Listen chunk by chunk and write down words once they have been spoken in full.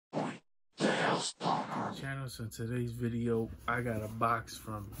the channel. So in today's video, I got a box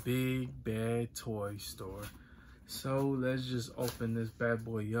from Big Bad Toy Store. So let's just open this bad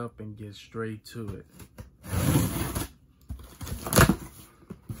boy up and get straight to it.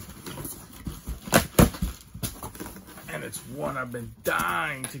 And it's one I've been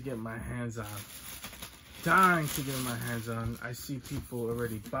dying to get my hands on. I see people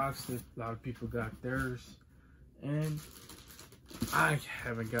already boxed it. A lot of people got theirs. And I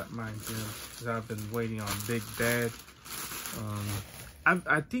haven't got mine yet because I've been waiting on Big Bad.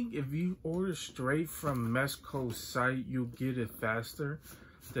 I think if you order straight from Mezco's site, you'll get it faster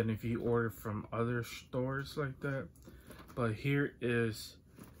than if you order from other stores like that. But here is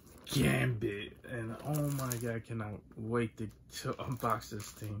Gambit, and oh my god, I cannot wait to unbox this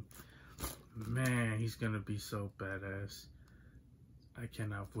thing. Man, he's gonna be so badass. I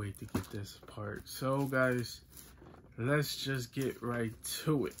cannot wait to get this apart. So guys, let's just get right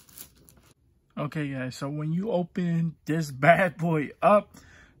to it. Okay guys, so when you open this bad boy up,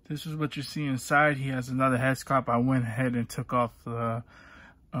 this is what you see inside. He has another head sculpt. I went ahead and took off the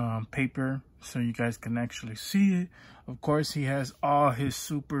paper so you guys can actually see it. Of course, he has all his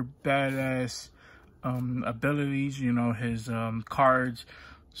super badass abilities, you know, his cards,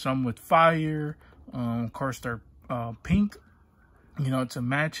 some with fire, of course they're pink, you know, to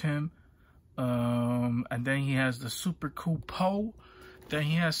match him. And then he has the super cool pole. Then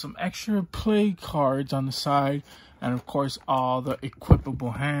he has some extra play cards on the side, and of course all the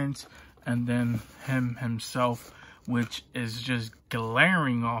equipable hands, and then himself, which is just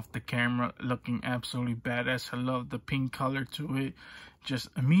glaring off the camera, looking absolutely badass. I love the pink color to it, just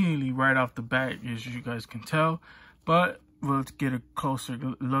immediately right off the bat, as you guys can tell. But we'll get a closer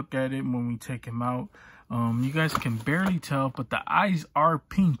look at it when we take him out. You guys can barely tell, but the eyes are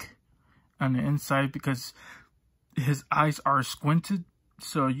pink on the inside because his eyes are squinted,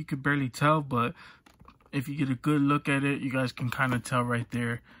 so you could barely tell. But if you get a good look at it, you guys can kind of tell right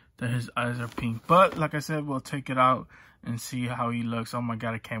there that his eyes are pink. But like I said, we'll take it out and see how he looks. Oh my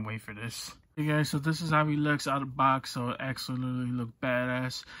god, I can't wait for this. Okay guys, so this is how he looks out of the box. So it absolutely look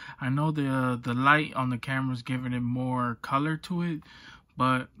badass. I know the light on the camera is giving it more color to it,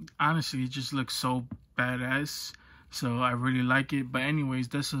 but honestly it just looks so badass. So I really like it. But anyways,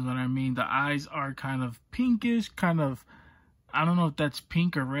 this is what I mean. The eyes are kind of pinkish, kind of, I don't know if that's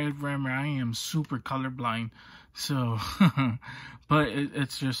pink or red. Remember, I am super colorblind. So, but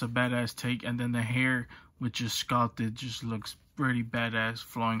it's just a badass take. And then the hair, which is sculpted, just looks pretty badass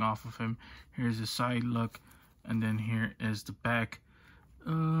flowing off of him. Here's the side look. And then here is the back.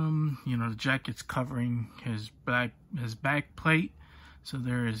 You know, the jacket's covering his back plate. So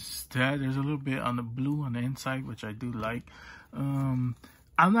there is that. There's a little bit on the blue on the inside, which I do like. I'm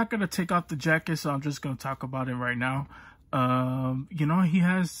not going to take off the jacket, so I'm just going to talk about it right now. You know, he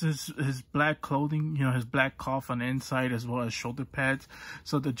has his black clothing, you know, his black cuff on the inside as well as shoulder pads.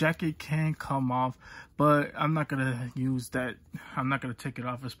 So the jacket can come off, but I'm not going to use that. I'm not going to take it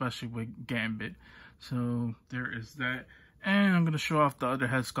off, especially with Gambit. So there is that. And I'm going to show off the other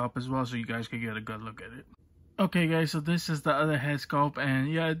head sculpt as well so you guys can get a good look at it. Okay guys, so this is the other head sculpt,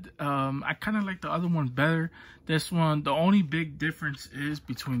 and yeah, I kind of like the other one better. This one, the only big difference is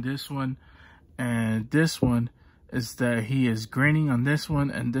between this one and this one is that he is grinning on this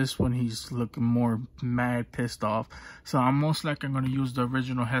one, and this one he's looking more mad pissed off. So I'm most likely going to use the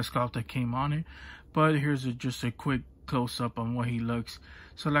original head sculpt that came on it, but here's just a quick close-up on what he looks.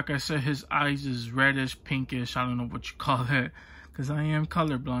 So like I said, his eyes is reddish, pinkish, I don't know what you call that because I am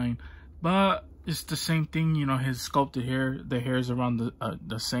colorblind, but it's the same thing, you know. His sculpted hair, the hair is around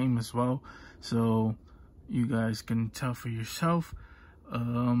the same as well, so you guys can tell for yourself.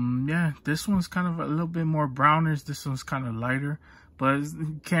 Yeah, this one's kind of a little bit more brownish, this one's kind of lighter, but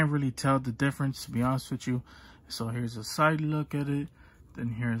you can't really tell the difference, to be honest with you. So here's a side look at it, then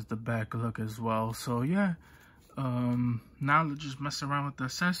here's the back look as well. So yeah, now let's just mess around with the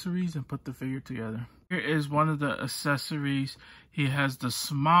accessories and put the figure together. Here is one of the accessories. He has the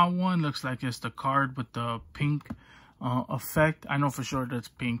small one, looks like it's the card with the pink effect. I know for sure that's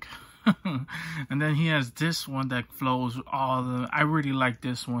pink. And then he has this one that flows all the, I really like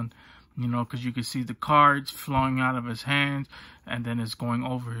this one, you know, because you can see the cards flowing out of his hands, and then it's going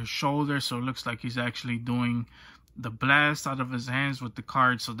over his shoulder, so it looks like he's actually doing the blast out of his hands with the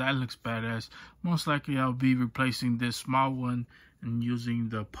cards. So that looks badass. Most likely I'll be replacing this small one and using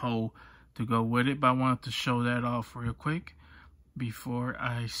the pole to go with it, but I wanted to show that off real quick before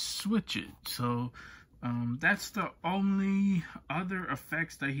I switch it. So that's the only other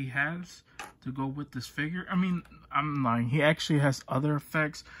effects that he has to go with this figure. I mean, I'm lying, he actually has other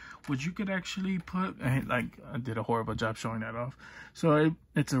effects which you could actually put, like, I did a horrible job showing that off. So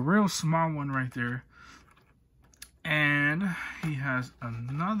it's a real small one right there. And he has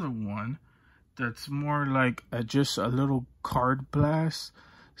another one that's more like just a little card blast.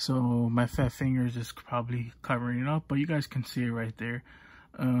 So my fat finger is just probably covering it up, but you guys can see it right there.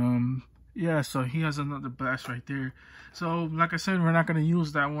 Yeah, so he has another blast right there. So like I said, we're not going to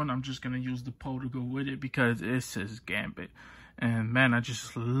use that one. I'm just going to use the pole to go with it because it says Gambit. And man, I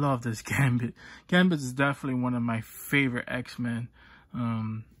just love this Gambit. Gambit is definitely one of my favorite X-Men.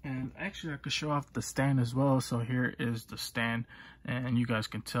 And actually I could show off the stand as well. So here is the stand, and you guys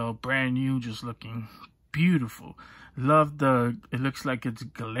can tell, brand new, just looking beautiful. Love it looks like it's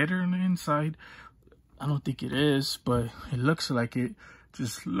glitter on the inside. I don't think it is, but it looks like it.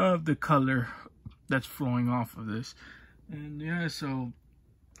 Just love the color that's flowing off of this. And yeah, so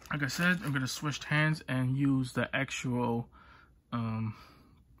like I said, I'm gonna switch hands and use the actual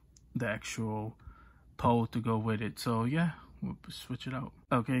pole to go with it. So yeah, we'll switch it out.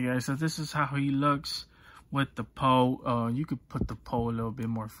 Okay guys, so this is how he looks with the pole. You could put the pole a little bit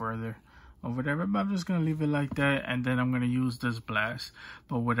more further or whatever, but I'm just gonna leave it like that, and then I'm gonna use this blast.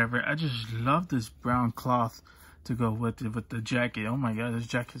 But whatever, I just love this brown cloth to go with it, with the jacket. Oh my god, this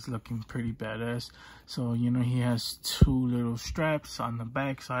jacket's looking pretty badass. So you know, he has two little straps on the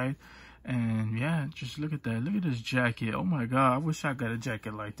back side, and yeah, just look at that. Look at this jacket. Oh my god, I wish I got a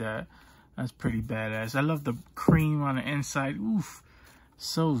jacket like that. That's pretty badass. I love the cream on the inside. Oof,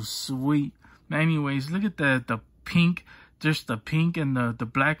 so sweet. Anyways, look at the pink. Just the pink and the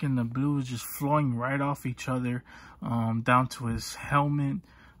black and the blue is just flowing right off each other, down to his helmet.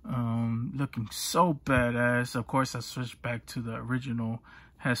 Looking so badass. Of course, I switched back to the original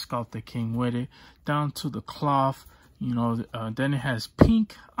head sculpt that came with it, down to the cloth. You know, then it has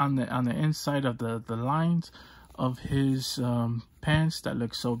pink on the inside of the lines of his pants. That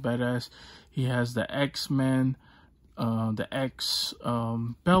looks so badass. He has the X-Men, the X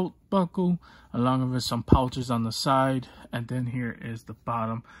belt buckle, along with some pouches on the side, and then here is the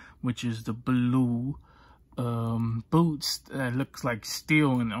bottom, which is the blue boots that looks like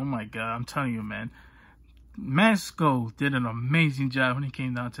steel. And oh my god, I'm telling you, man, Mezco did an amazing job when it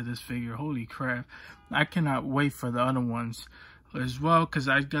came down to this figure. Holy crap, I cannot wait for the other ones as well, because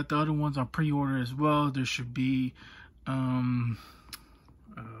I got the other ones on pre-order as well. There should be who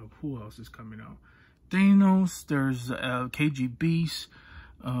else is coming out? Thanos, there's KG Beast,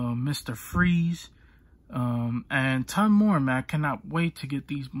 Mr. Freeze, and ton more, man. I cannot wait to get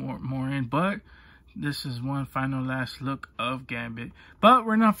these more in, but this is one final last look of Gambit. But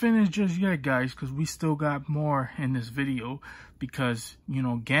we're not finished just yet, guys, because we still got more in this video, because, you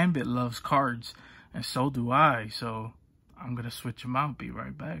know, Gambit loves cards, and so do I. So I'm going to switch them out. Be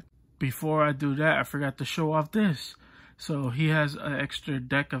right back. Before I do that, I forgot to show off this. So he has an extra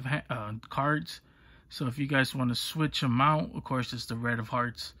deck of cards. So if you guys want to switch them out, of course, it's the Red of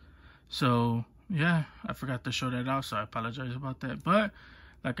Hearts. So yeah, I forgot to show that out, so I apologize about that. But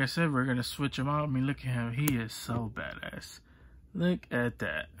like I said, we're going to switch him out. I mean, look at him. He is so badass. Look at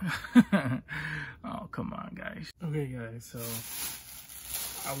that. Oh, come on, guys. Okay, guys, so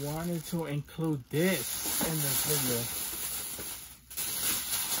I wanted to include this in this video.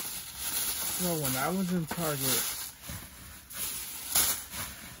 So when I was in Target,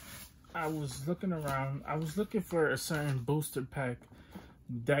 I was looking around. I was looking for a certain booster pack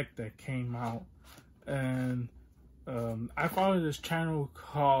deck that came out. And I follow this channel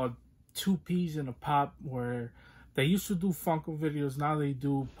called 2 Peas in a Pop, where they used to do Funko videos. Now they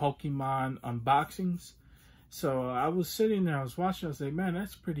do Pokemon unboxings. So I was sitting there, I was watching, I was like, man,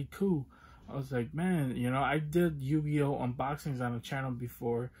 that's pretty cool. I was like, man, you know, I did Yu-Gi-Oh unboxings on the channel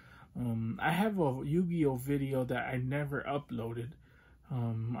before. I have a Yu-Gi-Oh video that I never uploaded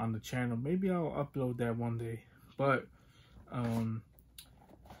on the channel. Maybe I'll upload that one day. But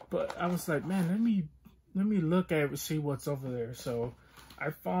I was like, man, let me look at it, see what's over there. So I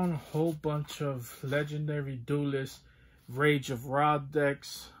found a whole bunch of legendary duelist Rage of Ra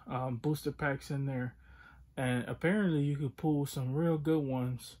decks, booster packs in there, and apparently you could pull some real good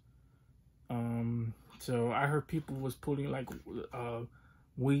ones. So I heard people was pulling like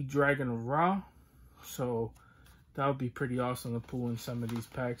Wee Dragon of Ra, so that would be pretty awesome to pull in some of these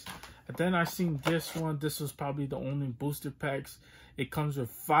packs. And then I seen this one. This was probably the only booster packs. It comes with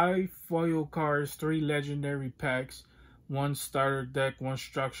 5 foil cards, 3 legendary packs, 1 starter deck, 1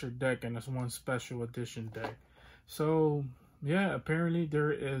 structured deck, and 1 special edition deck. So yeah, apparently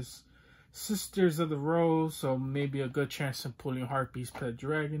there is Sisters of the Rose, so maybe a good chance of pulling Harpy's Pet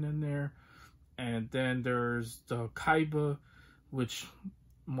Dragon in there. And then there's the Kaiba, which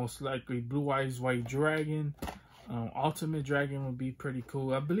most likely Blue Eyes White Dragon. Ultimate Dragon would be pretty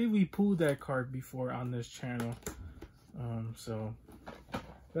cool. I believe we pulled that card before on this channel. So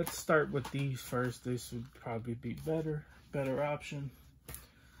let's start with these first. This would probably be better option.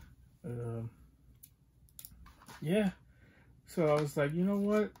 Yeah, so I was like, you know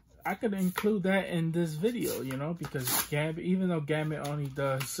what, I could include that in this video, you know, because Gambit, even though Gambit only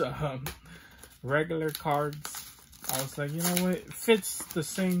does regular cards, I was like, you know what, it fits the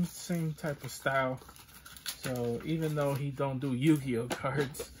same type of style. So even though he don't do Yu-Gi-Oh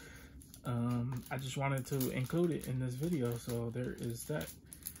cards, I just wanted to include it in this video. So there is that.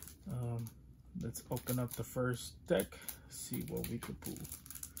 Let's open up the first deck, see what we could pull.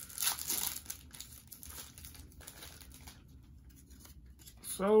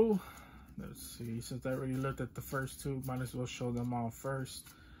 So let's see, since I already looked at the first two, might as well show them all first.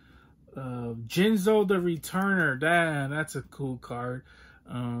 Jinzo the Returner, that's a cool card.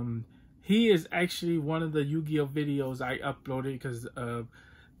 He is actually one of the Yu-Gi-Oh videos I uploaded because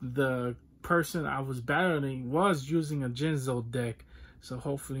the person I was battling was using a Jinzo deck. So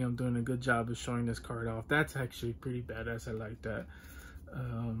hopefully I'm doing a good job of showing this card off. That's actually pretty badass. I like that.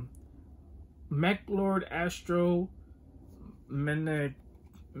 Mech Lord Astro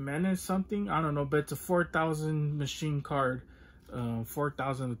Menace something, I don't know, but it's a 4,000 machine card,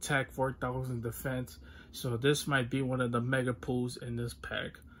 4,000 attack, 4,000 defense. So this might be one of the mega pulls in this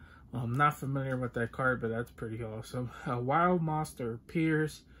pack. I'm not familiar with that card, but that's pretty awesome. A Wild Monster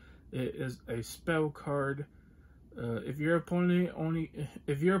appears. It is a spell card. If your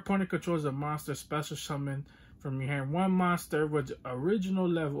opponent controls a monster, special summon from your hand one monster with original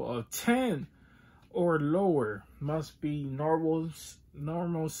level of 10 or lower, must be normal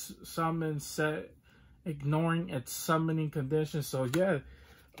summon set, ignoring its summoning conditions. So yeah,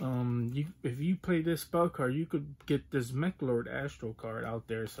 if you play this spell card, you could get this Mech Lord Astro card out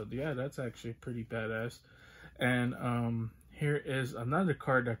there. So yeah, that's actually pretty badass. And here is another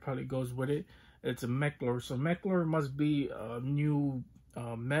card that probably goes with it. It's a Mech Lord. So Mech Lord must be a new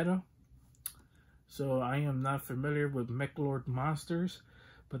meta. So I am not familiar with Mech Lord monsters,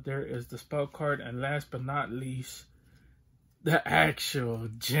 but there is the spell card. And last but not least, the actual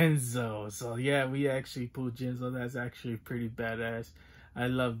Jinzo. So yeah, we actually pulled Jinzo. That's actually pretty badass. I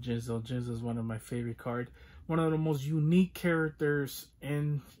love Jinzo. Jinzo is one of my favorite cards. One of the most unique characters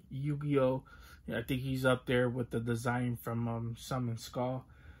in Yu-Gi-Oh! Yeah, I think he's up there with the design from Summon Skull.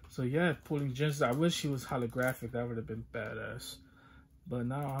 So yeah, pulling Jinzo. I wish he was holographic. That would have been badass. But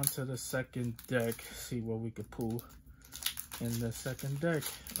now on to the second deck. See what we could pull in the second deck.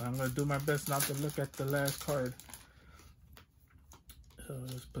 I'm going to do my best not to look at the last card.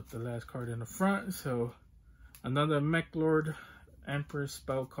 Let's put the last card in the front. So another Mech Lord Empress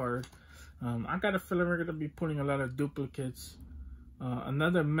spell card. I got a feeling we're going to be putting a lot of duplicates.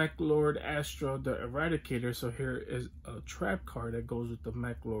 Another Mech Lord Astro the Eradicator. So here is a trap card that goes with the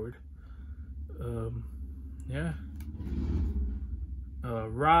Mech Lord. Yeah.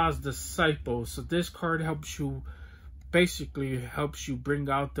 Ra's Disciple. So this card helps you, basically helps you bring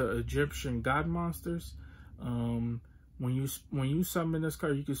out the Egyptian god monsters. When you summon this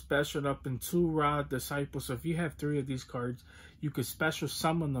card, you can special it up in 2 Ra Disciples. So if you have 3 of these cards, you could special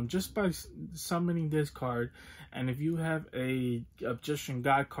summon them just by summoning this card. And if you have a Egyptian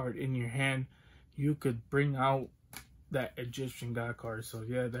God card in your hand, you could bring out that Egyptian God card. So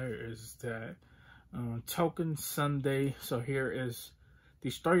yeah, there is that. Token Sunday. So here is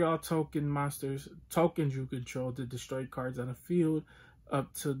destroy all token monsters, tokens you control to destroy cards on the field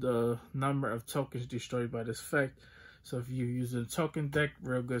up to the number of tokens destroyed by this effect. So if you use a token deck,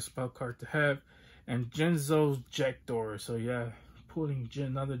 real good spell card to have. And Jinzo's Jektor. So yeah, pulling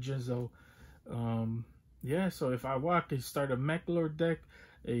another Jinzo. Yeah, so if I walk and start a Mech Lord deck,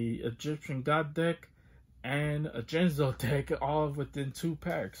 a Egyptian God deck, and a Jinzo deck, all within 2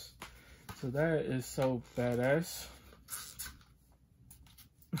 packs. So that is so badass.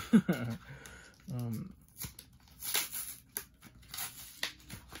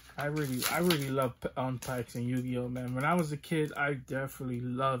 I really love unpacks in Yu-Gi-Oh, man. When I was a kid, I definitely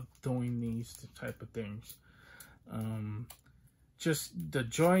loved doing these type of things. Just the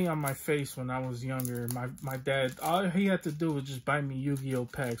joy on my face when I was younger. My dad, all he had to do was just buy me Yu-Gi-Oh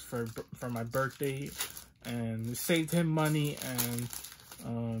packs for my birthday, and it saved him money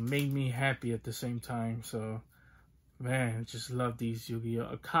and made me happy at the same time. So, man, I just love these Yu-Gi-Oh.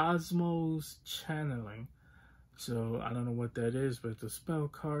 A Cosmos Channeling. So I don't know what that is, but it's a spell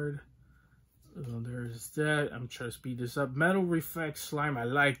card. There's that. I'm trying to speed this up. Metal Reflect Slime. I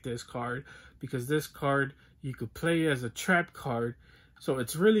like this card because this card you could play as a trap card. So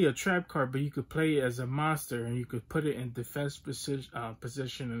it's really a trap card, but you could play it as a monster and you could put it in defense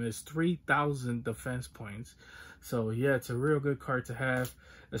position, and it's 3,000 defense points. So yeah, it's a real good card to have,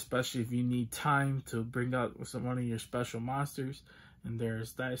 especially if you need time to bring out one of your special monsters. And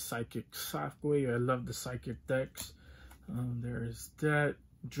there's that Psychic Shockwave. I love the Psychic decks. There's that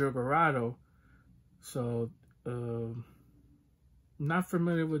Juggerado. So, not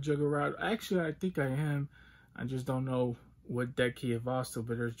familiar with Juggerado. Actually, I think I am. I just don't know what deck he evolves to.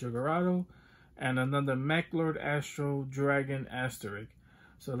 But there's Juggerado. And another Mech Lord Astro Dragon Asterisk.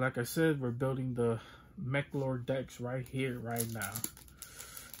 So, like I said, we're building the Mech Lord decks right here, right now.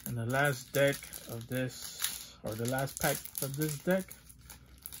 And the last deck of this, or the last pack of this deck.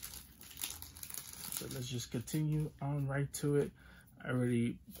 So let's just continue on right to it. I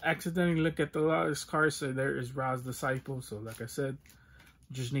already accidentally looked at the last card, so there is Ra's Disciple. So like I said,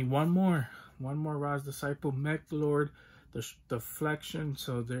 just need one more Ra's Disciple, Mech Lord, the Deflection.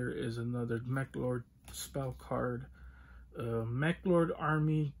 So there is another Mech Lord spell card, Mech Lord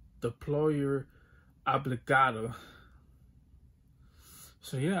Army Deployer Obligado.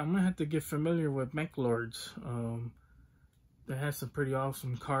 So yeah, I'm gonna have to get familiar with Mech Lords. They has some pretty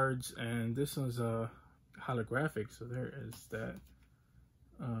awesome cards, and this one's holographic. So there is that.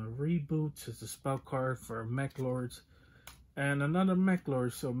 Reboot is a spell card for Mech Lords, and another Mech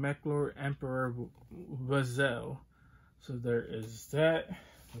Lord. So Mech Lord Emperor Vazel. So there is that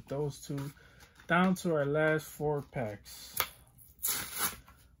with those two. Down to our last 4 packs.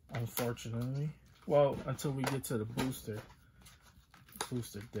 Unfortunately, well, until we get to the booster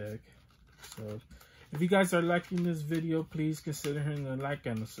deck. So if you guys are liking this video, please consider hitting the like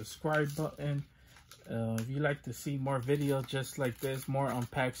and the subscribe button. If you like to see more videos just like this, more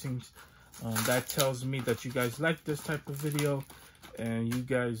unpackings, that tells me that you guys like this type of video, and you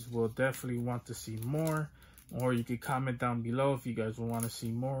guys will definitely want to see more. Or you can comment down below if you guys will want to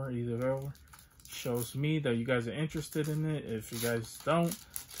see more. Either or shows me that you guys are interested in it. If you guys don't,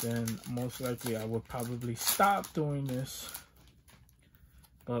 then most likely I will probably stop doing this.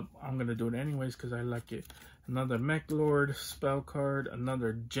 But I'm going to do it anyways because I like it. Another Mech Lord spell card.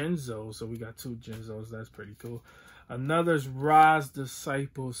 Another Jinzo. So we got 2 Jinzos. That's pretty cool. Another's Ra's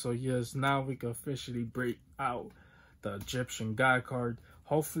Disciple. So yes, now we can officially break out the Egyptian God card.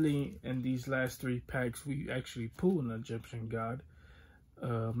 Hopefully in these last 3 packs we actually pull an Egyptian God.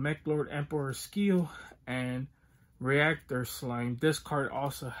 Mech Lord Emperor Skill and Reactor Slime. This card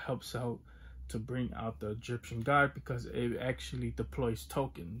also helps out to bring out the Egyptian God because it actually deploys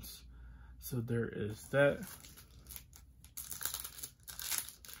tokens. So there is that.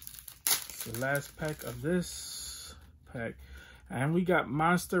 The last pack of this pack. And we got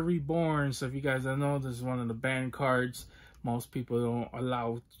Monster Reborn. So if you guys don't know, this is one of the banned cards. Most people don't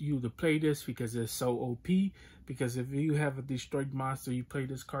allow you to play this because it's so OP. Because if you have a destroyed monster, you play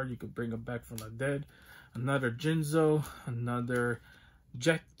this card, you can bring it back from the dead. Another Jinzo, another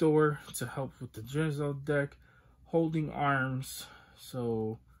Jector to help with the Jinzo deck. Holding Arms.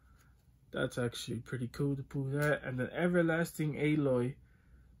 So that's actually pretty cool to pull that. And then Everlasting Aloy.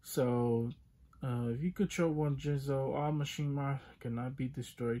 So if you control 1 Jinzo, all machine monsters cannot be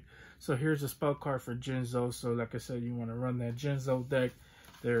destroyed. So here's a spell card for Jinzo. So like I said, you want to run that Jinzo deck,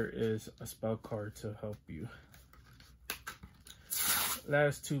 there is a spell card to help you.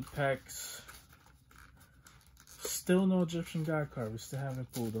 Last 2 packs. Still no Egyptian God card. We still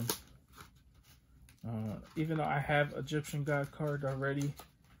haven't pulled them. Even though I have Egyptian God card already,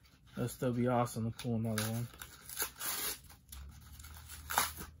 it'll still be awesome to pull another one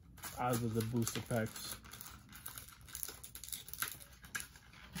out of the booster packs.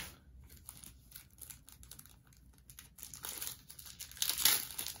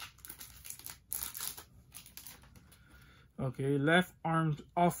 Okay, Left Arm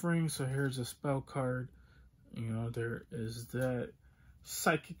Offering. So here's a spell card. You know, there is that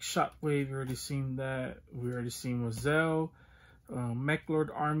Psychic Shockwave. We already seen that. We already seen Wazel. Mech Lord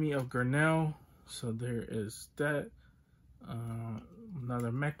Army of Gurnell. So there is that.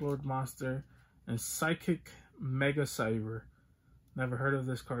 Another Mech Lord monster. And Psychic Mega Cyber. Never heard of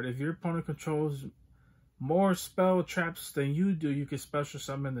this card. If your opponent controls more spell traps than you do, you can special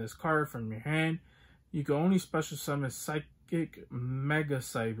summon this card from your hand. You can only special summon Psychic Mega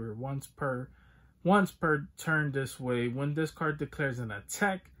Cyber once per turn this way. When this card declares an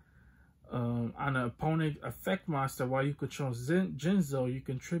attack on an opponent effect monster while you control Jinzo, you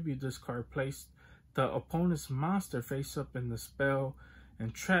contribute this card. Place the opponent's monster face up in the spell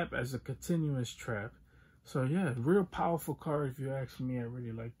and trap as a continuous trap. So yeah, real powerful card if you ask me. I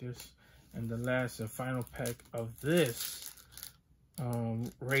really like this. And the last and final pack of this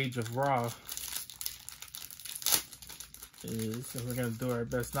Rage of Ra is, and we're going to do our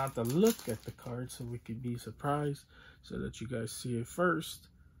best not to look at the card so we can be surprised so that you guys see it first.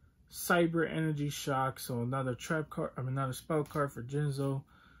 Cyber Energy Shock. So another trap card, another spell card for Jinzo.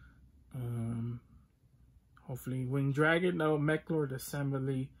 Hopefully Winged Dragon. No, Mechlord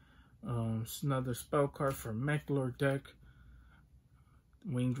Assembly. It's another spell card for Mechlord deck.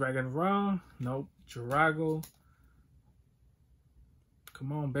 Winged Dragon Ra. Nope. Jirago.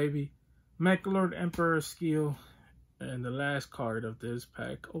 Come on, baby. Mechlord Emperor Skill. And the last card of this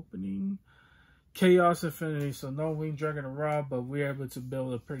pack opening. Chaos Infinity. So no Winged Dragon Ra, but we're able to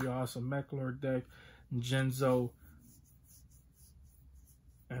build a pretty awesome Mechlord deck. Genzo.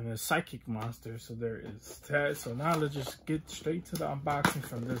 And a Psychic Monster. So there is that. So now let's just get straight to the unboxing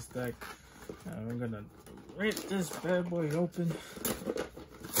from this deck. And we're going to rip this bad boy open.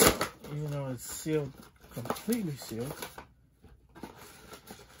 Even though it's sealed, completely sealed.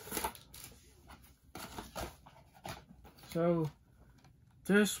 So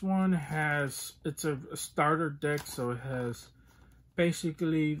this one has, it's a starter deck, so it has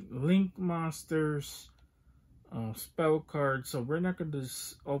basically Link monsters, spell cards. So we're not going to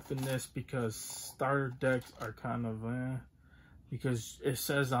open this because starter decks are kind of, because it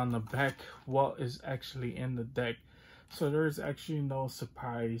says on the back what is actually in the deck. So there's actually no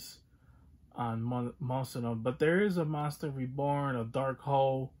surprise on most of them. But there is a Monster Reborn, a Dark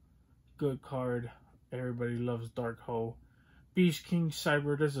Hole, good card. Everybody loves Dark Hole. Beast King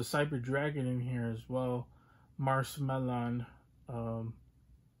Cyber. There's a Cyber Dragon in here as well. Marshmallow.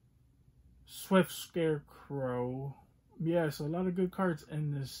 Swift Scarecrow. Yeah, so a lot of good cards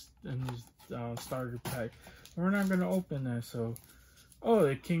in this starter pack. We're not gonna open that. So, oh,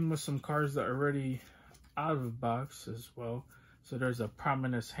 it came with some cards that are already out of the box as well. So there's a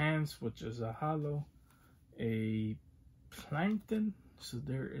Prominence Hands, which is a holo. A Plankton. So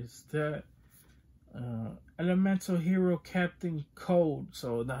there is that. Elemental Hero Captain Cold.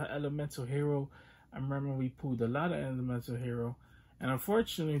 So the Elemental Hero, I remember we pulled a lot of Elemental Hero, and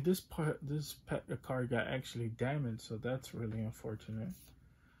unfortunately this card got actually damaged, so that's really unfortunate.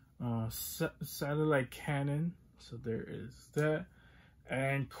 Satellite Cannon, so there is that.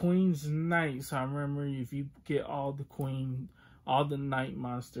 And Queen's Knight. So I remember if you get all the Knight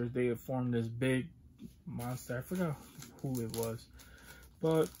monsters, they form this big monster. I forgot who it was.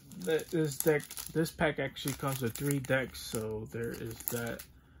 But this pack actually comes with 3 decks, so there is that.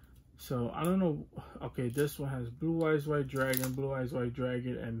 So I don't know. Okay, this one has Blue Eyes White Dragon, Blue Eyes White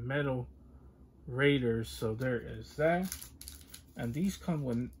Dragon, and Metal Raiders. So there is that. And these come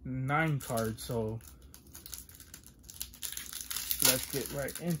with 9 cards. So let's get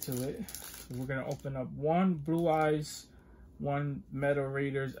right into it. We're gonna open up 1 Blue Eyes, 1 Metal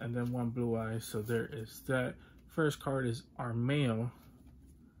Raiders, and then 1 Blue Eyes. So there is that. First card is Armail.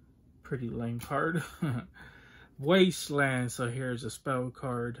 Pretty lame card. Wasteland. So here's a spell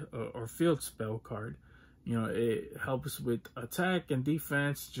card or field spell card. You know, it helps with attack and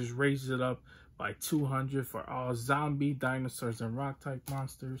defense. Just raises it up by 200 for all zombie, dinosaurs, and rock type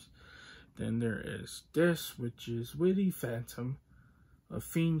monsters. Then there is this, which is Witty Phantom, a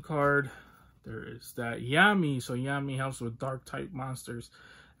fiend card. There is that Yami. So Yami helps with dark type monsters.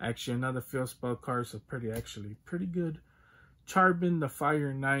 Actually, another field spell card. So actually pretty good. Charbin, the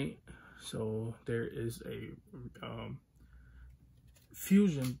Fire Knight. So there is a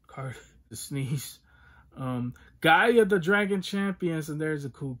fusion card to sneeze. Gaia the Dragon Champions, and there's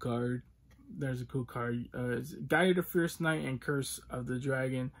a cool card. There's a cool card. It's Gaia the Fierce Knight and Curse of the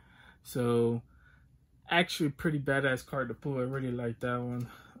Dragon. So actually pretty badass card to pull. I really like that one.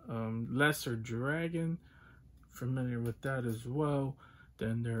 Lesser Dragon, familiar with that as well.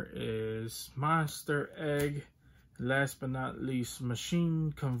 Then there is Monster Egg. Last but not least,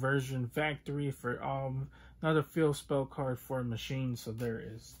 Machine Conversion Factory for another field spell card for machine. So there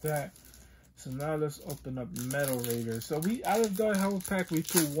is that. So now let's open up Metal Raiders. So we, out of that whole pack, we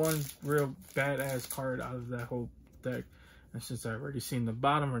pulled 1 real badass card out of that whole deck. And since I've already seen the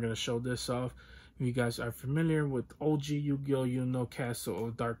bottom, we're gonna show this off. If you guys are familiar with OG Yu-Gi-Oh, you know Castle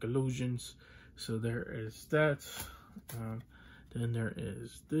of Dark Illusions. So there is that. Then there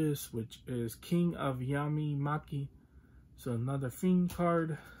is this, which is King of Yami Maki. So another fiend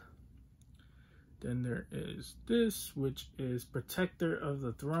card. Then there is this, which is Protector of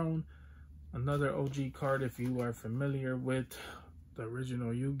the Throne. Another OG card if you are familiar with the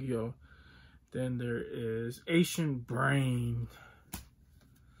original Yu-Gi-Oh. Then there is Ancient Brain.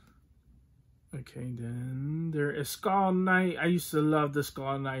 Okay, then there is Skull Knight. I used to love the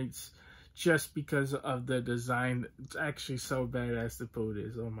Skull Knights just because of the design. It's actually so badass to pull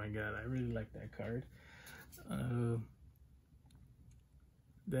this. Oh my god, I really like that card.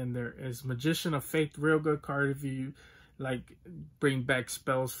 Then there is Magician of Faith, real good card if you like bring back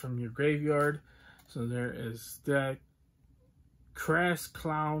spells from your graveyard. So there is that. Crass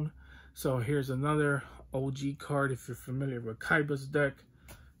Clown. So here's another OG card if you're familiar with Kaiba's deck.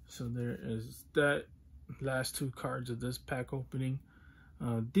 So there is that. last 2 cards of this pack opening.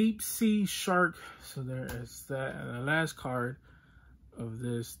 Deep Sea Shark, so there is that. And the last card of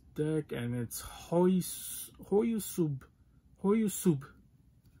this deck, and it's Hoyusub.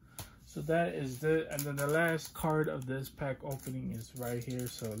 So that is it. And then the last card of this pack opening is right here.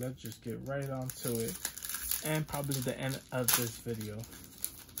 So let's just get right onto it. And probably the end of this video.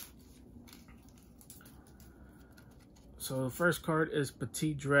 So the first card is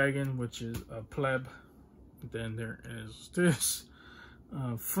Petite Dragon, which is a pleb. Then there is this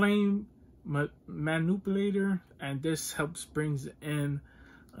Flame Manipulator, and this helps brings in,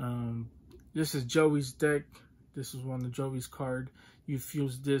 this is Joey's deck. This is one of Joey's card. You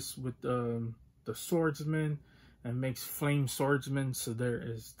fuse this with the Swordsman and makes Flame Swordsman. So there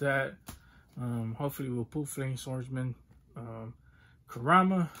is that. Hopefully we'll pull Flame Swordsman.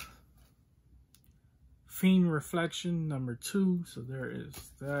 Karama. Fiend Reflection number 2. So there is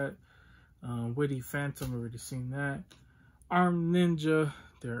that. Witty Phantom, already seen that. Armed Ninja.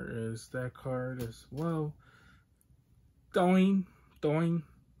 There is that card as well. Doing.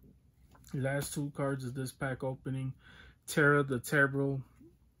 Last 2 cards of this pack opening. Terra the Terrible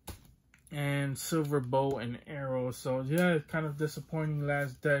and Silver Bow and Arrow. So yeah, kind of disappointing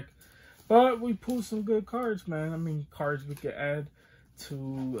last deck, but we pulled some good cards, man. I mean, cards we could add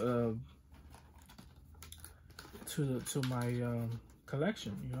to my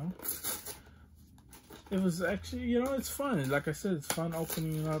collection. You know, it was actually, you know, it's fun. Like I said, it's fun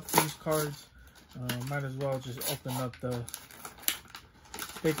opening up these cards. Might as well just open up the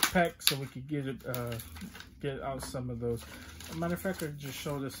big pack so we could get out some of those. As a matter of fact, I could just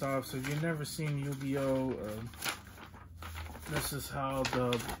show this off. So if you've never seen Yu-Gi-Oh, this is how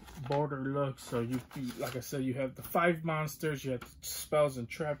the border looks. So you, like I said, you have the 5 monsters, you have the spells and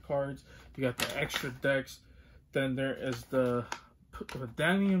trap cards, you got the extra decks. Then there is the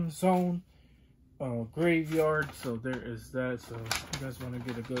Danium Zone graveyard. So there is that. So if you guys want to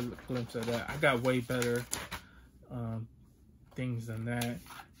get a good glimpse of that, I got way better things than that.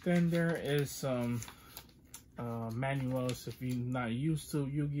 Then there is some manuals. If you're not used to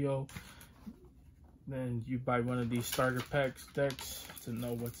Yu-Gi-Oh, then you buy one of these starter packs decks to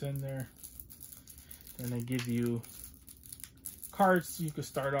know what's in there. And they give you cards you can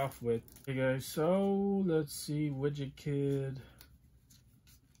start off with. Okay guys, so let's see. Widget Kid,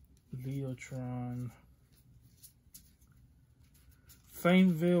 Leotron,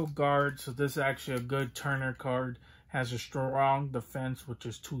 Fameville Guard. So this is actually a good Turner card. Has a strong defense, which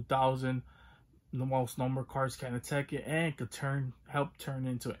is 2,000. The most number cards can attack it and could help turn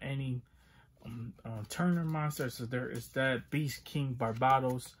into any Turner monster. So there is that. Beast King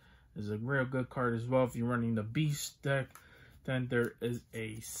Barbados is a real good card as well if you're running the Beast deck. Then there is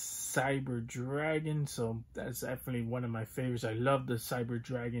a Cyber Dragon. So that's definitely one of my favorites. I love the Cyber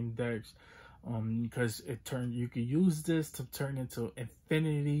Dragon decks because you could use this to turn into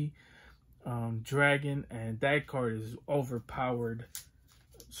Infinity Dragon, and that card is overpowered,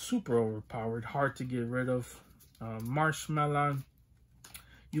 super overpowered, hard to get rid of. Marshmallow,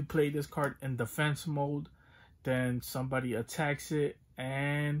 you play this card in defense mode, then somebody attacks it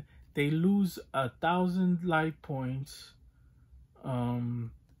and they lose 1,000 life points.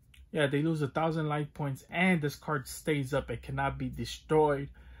 Yeah, they lose 1,000 life points, and this card stays up. It cannot be destroyed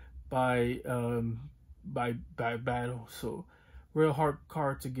by battle. So real hard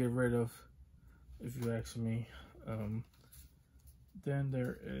card to get rid of, if you ask me. Then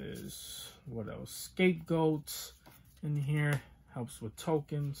there is, what else? Scapegoats in here, helps with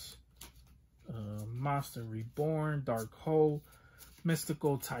tokens. Monster Reborn, Dark Hole,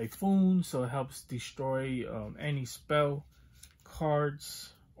 Mystical Typhoon, so it helps destroy any spell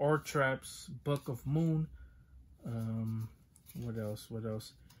cards or traps. Book of Moon. What else?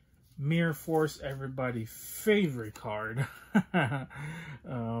 Mirror Force, everybody's favorite card.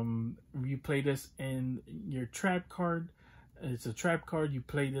 You play this in your trap card. It's a trap card. You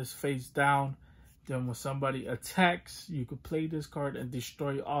play this face down. Then when somebody attacks, you could play this card and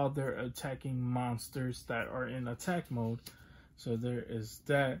destroy all their attacking monsters that are in attack mode. So there is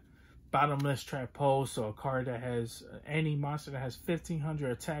that. Bottomless Trap Hole, so a card that has any monster that has 1,500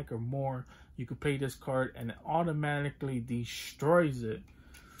 attack or more, you could play this card and it automatically destroys it.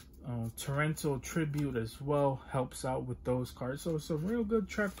 Torrential Tribute as well helps out with those cards. So some real good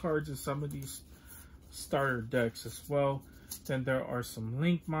trap cards in some of these starter decks as well. Then there are some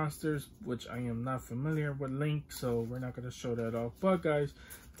Link monsters, which I am not familiar with Link, so we're not going to show that off. But guys,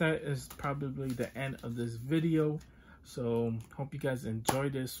 that is probably the end of this video. So hope you guys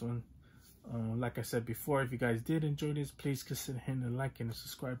enjoyed this one. Like I said before, if you guys did enjoy this, please consider hitting the like and the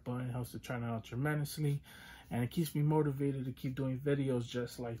subscribe button. It helps the channel out tremendously, and it keeps me motivated to keep doing videos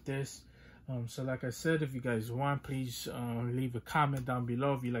just like this. So like I said, if you guys want, please leave a comment down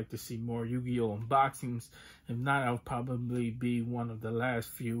below if you'd like to see more Yu-Gi-Oh unboxings. If not, I'll probably be one of the last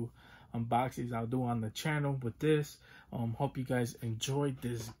few unboxings I'll do on the channel with this. Hope you guys enjoyed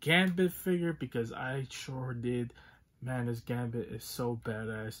this Gambit figure, because I sure did. Man, this Gambit is so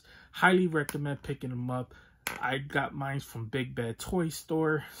badass. Highly recommend picking them up. I got mine from Big Bad Toy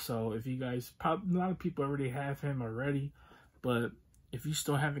Store. So if you guys, probably a lot of people already have him already, but if you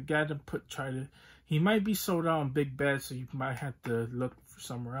still haven't got him, he might be sold out on Big Bad, so you might have to look for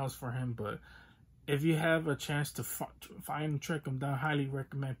somewhere else for him. But if you have a chance to find and track him down, highly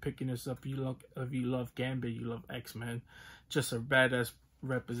recommend picking this up. If you love Gambit, you love X-Men, just a badass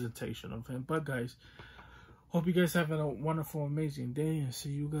representation of him. But guys, hope you guys have a wonderful, amazing day, and see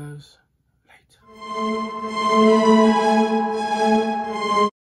you guys later.